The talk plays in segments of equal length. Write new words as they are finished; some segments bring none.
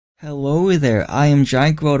Hello there, I am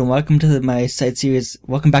GiantGrotle and welcome to my side series.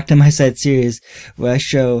 Welcome back to my side series where I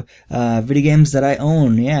show video games that I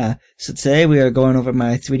own. Yeah. So today we are going over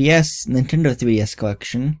my Nintendo 3DS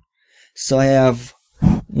collection. So I have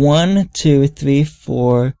 1, 2, 3,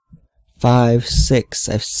 4, 5, 6.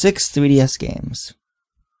 I have 6 3DS games.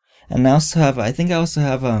 And I also have, The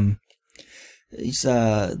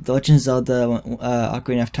Legend of Zelda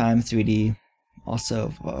Ocarina of Time 3D,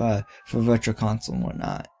 also for Virtual Console and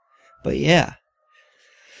whatnot. But yeah,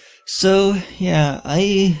 so yeah,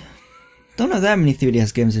 I don't have that many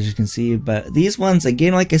 3DS games as you can see, but these ones,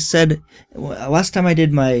 again, like I said last time I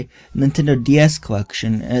did my Nintendo DS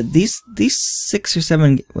collection, these 6 or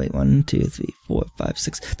 7, wait, 1, 2, 3, 4, 5,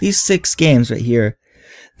 6, these 6 games right here,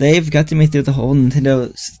 they've gotten me through the whole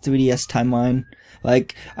Nintendo 3DS timeline.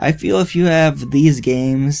 Like, I feel if you have these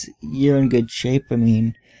games, you're in good shape. I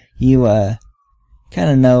mean, you kind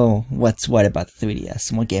of know what's what about the 3DS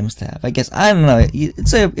and what games to have. I guess, I don't know,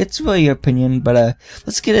 it's really your opinion, but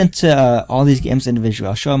let's get into all these games individually.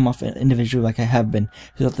 I'll show them off individually like I have been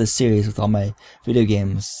throughout this series with all my video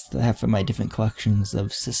games that I have for my different collections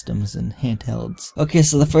of systems and handhelds. Okay,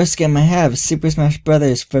 so the first game I have is Super Smash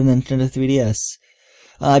Bros. For the Nintendo 3DS.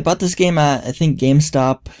 I bought this game at, I think,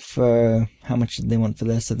 GameStop for, how much did they want for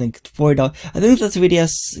this? I think $40. I think the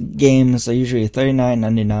 3DS games are usually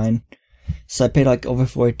 $39.99. So I paid like over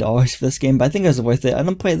 $40 for this game, but I think it was worth it. I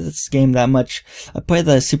don't play this game that much. I play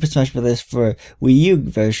the Super Smash Bros. For Wii U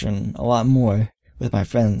version a lot more with my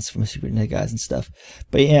friends from SuperNintendoGuys and stuff.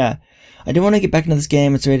 But yeah, I do want to get back into this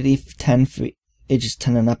game. It's rated E10 for ages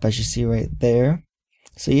 10 and up, as you see right there.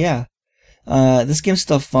 So yeah, this game's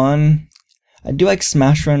still fun. I do like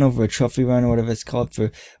Smash Run over a Trophy Run or whatever it's called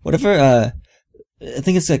for whatever. I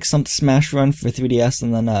think it's like some Smash Run for 3DS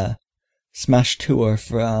and then Smash Tour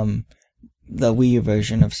for the Wii U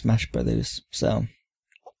version of Smash Brothers. So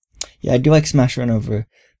yeah, I do like Smash Run over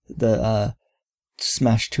the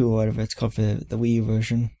Smash 2 or whatever it's called for the Wii U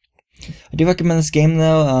version. I do recommend this game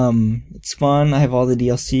though. It's fun. I have all the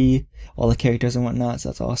DLC, all the characters and whatnot, so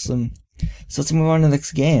that's awesome. So let's move on to the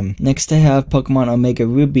next game. Next I have Pokemon Omega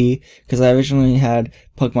Ruby, because I originally had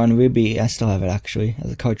Pokemon Ruby. I still have it actually,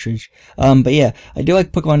 as a cartridge. But yeah, I do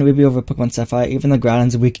like Pokemon Ruby over Pokemon Sapphire, even though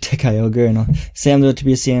Groudon's weak to Kyogre, and Sam to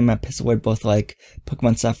be seen at Pistolward both like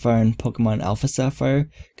Pokemon Sapphire and Pokemon Alpha Sapphire,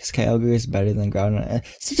 because Kyogre is better than Groudon.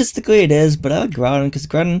 Statistically it is, but I like Groudon, because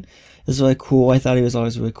Groudon is really cool. I thought he was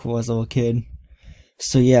always really cool as a little kid.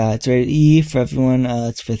 So yeah, it's rated E for everyone.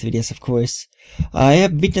 It's for 3DS, of course. I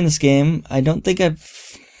have beaten this game. I don't think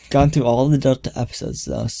I've gone through all the Delta episodes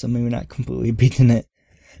though, so maybe not completely beaten it.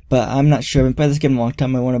 But I'm not sure. I've been playing this game a long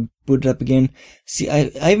time. I want to boot it up again. See,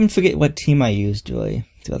 I even forget what team I used really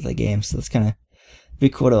throughout the game, so it's kind of be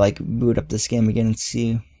cool to like boot up this game again and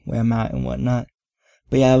see where I'm at and whatnot.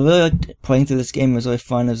 But yeah, I really liked playing through this game. It was really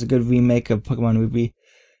fun. It was a good remake of Pokemon Ruby,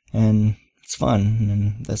 and it's fun,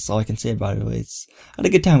 and that's all I can say about it really. I had a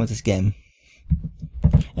good time with this game.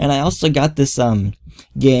 And I also got this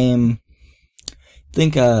game, I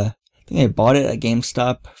think I bought it at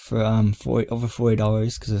GameStop for over $40,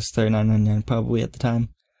 because it was $39.99 probably at the time.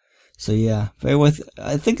 So yeah, very worth it.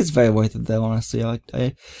 I think it's very worth it though, honestly.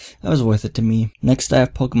 That was worth it to me. Next I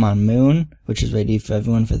have Pokemon Moon, which is ready for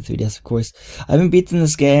everyone for the 3DS, of course. I haven't beaten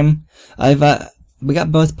this game. We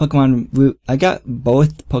got both Pokemon. I got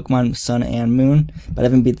both Pokemon Sun and Moon, but I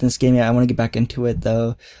haven't beaten this game yet. I want to get back into it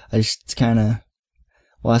though. I just kind of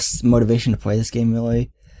lost motivation to play this game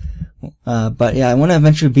really. But yeah, I want to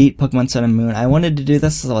eventually beat Pokemon Sun and Moon. I wanted to do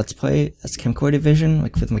this as a Let's Play, as camcorder vision,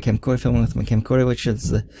 like with my camcorder, filming with my camcorder, which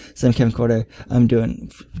is the same camcorder I'm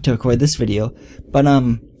doing to record this video. But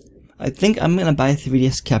I think I'm gonna buy a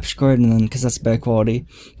 3DS capture card, and then because that's better quality.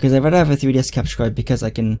 Because I'd rather have a 3DS capture card because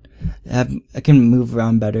I can move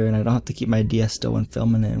around better, and I don't have to keep my DS still when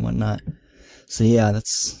filming it and whatnot. So yeah,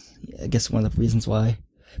 that's I guess one of the reasons why.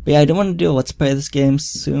 But yeah, I don't want to do a Let's Play this game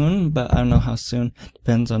soon, but I don't know how soon.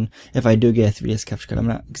 Depends on if I do get a 3DS capture card. I'm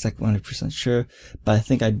not exactly 100% sure, but I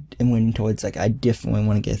think I am leaning towards like I definitely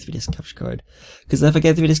want to get a 3DS capture card. Because if I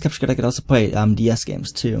get a 3DS capture card, I could also play DS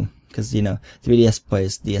games too. Because, you know, 3DS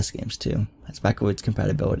plays DS games too. That's backwards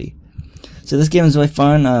compatibility. So this game is really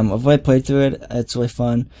fun. I've already played through it. It's really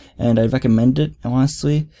fun. And I'd recommend it,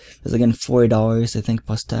 honestly. It's again $40, I think,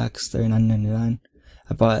 plus tax, $39.99.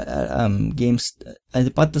 I bought I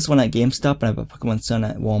bought this one at GameStop, and I bought Pokemon Sun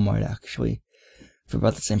at Walmart, actually, for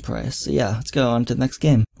about the same price. So yeah, let's go on to the next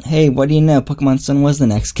game. Hey, what do you know? Pokemon Sun was the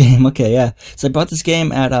next game. Okay, yeah. So I bought this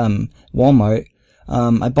game at Walmart.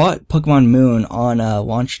 I bought Pokemon Moon on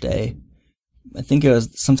launch day. I think it was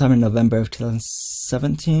sometime in November of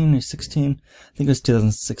 2017 or 16. I think it was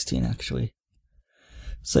 2016 actually.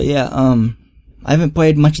 So yeah, I haven't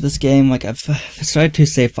played much of this game. Like I've started to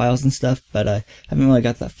save files and stuff, but I haven't really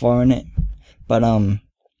got that far in it. But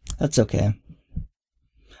that's okay.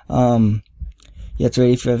 Yeah, it's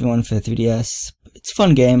ready for everyone for the 3DS. It's a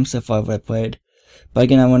fun game so far what I played. But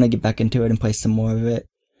again, I want to get back into it and play some more of it.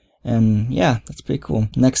 And yeah, that's pretty cool.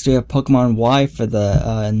 Next we have Pokemon Y for the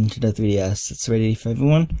Nintendo 3DS. It's ready for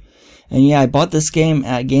everyone. And yeah, I bought this game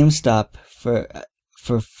at GameStop for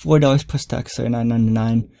 $4 plus tax, or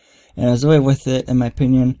 $9.99. And it was really worth it in my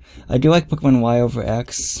opinion. I do like Pokemon Y over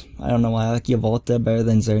X. I don't know why, I like Yveltal better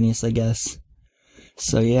than Xerneas, I guess.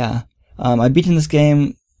 So yeah, I beaten this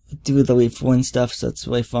game through the Elite Four and stuff, so it's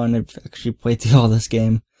really fun. I've actually played through all this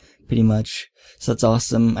game, pretty much. So that's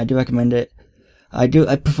awesome. I do recommend it. I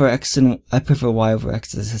prefer Y over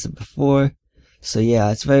X, as I said before. So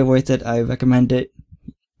yeah, it's very worth it. I recommend it.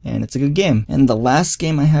 And it's a good game. And the last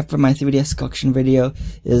game I have for my 3DS collection video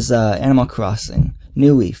is Animal Crossing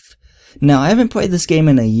New Leaf. Now, I haven't played this game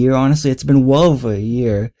in a year, honestly. It's been well over a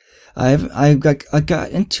year. I got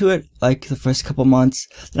into it like the first couple months,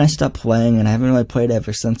 then I stopped playing, and I haven't really played it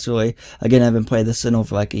ever since, really. Again, I haven't played this in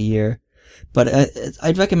over like a year. But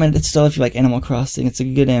I'd recommend it still if you like Animal Crossing. It's a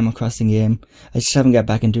good Animal Crossing game. I just haven't got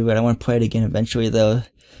back into it. I want to play it again eventually, though,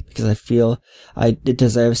 because I feel it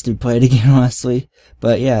deserves to be played again, honestly.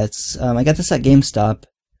 But yeah, it's I got this at GameStop,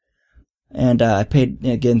 and I paid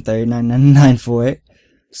again $39.99 for it.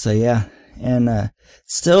 So yeah, and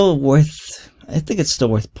still worth. I think it's still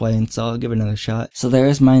worth playing, so I'll give it another shot. So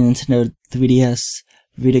there's my Nintendo 3DS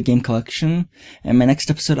video game collection, and my next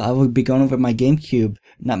episode I will be going over my GameCube,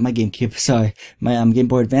 not my GameCube, sorry, my Game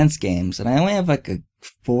Boy Advance games, and I only have like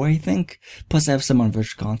 4, I think. Plus I have some on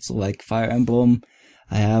Virtual Console, like Fire Emblem.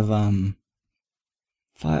 I have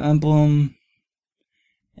Fire Emblem,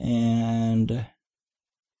 and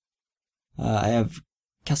I have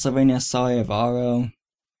Castlevania Sorry of Aro.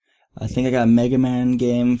 I think I got a Mega Man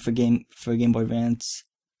game for Game Boy Advance.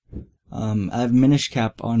 I have Minish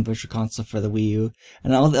Cap on Virtual Console for the Wii U,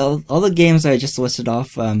 and all the games I just listed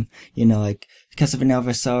off. You know, like Castlevania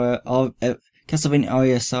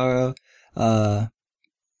Aria Sorrow,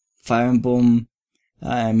 Fire Emblem,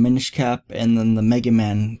 Minish Cap, and then the Mega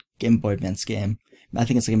Man Game Boy Advance game. I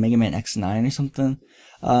think it's like a Mega Man X9 or something.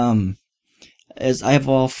 I have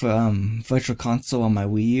all for Virtual Console on my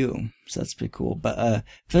Wii U, so that's pretty cool. But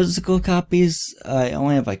physical copies, I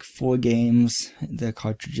only have like 4 games. They're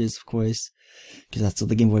cartridges, of course, because that's what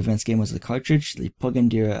the Game Boy Advance game was. The cartridge that you plug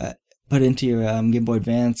into your put into your Game Boy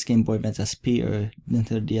Advance SP, or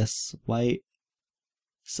Nintendo DS Lite.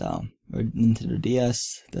 So, or Nintendo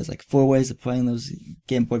DS. There's like 4 ways of playing those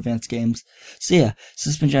Game Boy Advance games. So yeah, this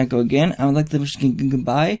has been GiantGrotle again. I would like to wish you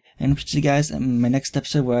goodbye, and wish you guys in my next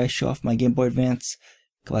episode where I show off my Game Boy Advance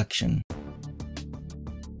collection.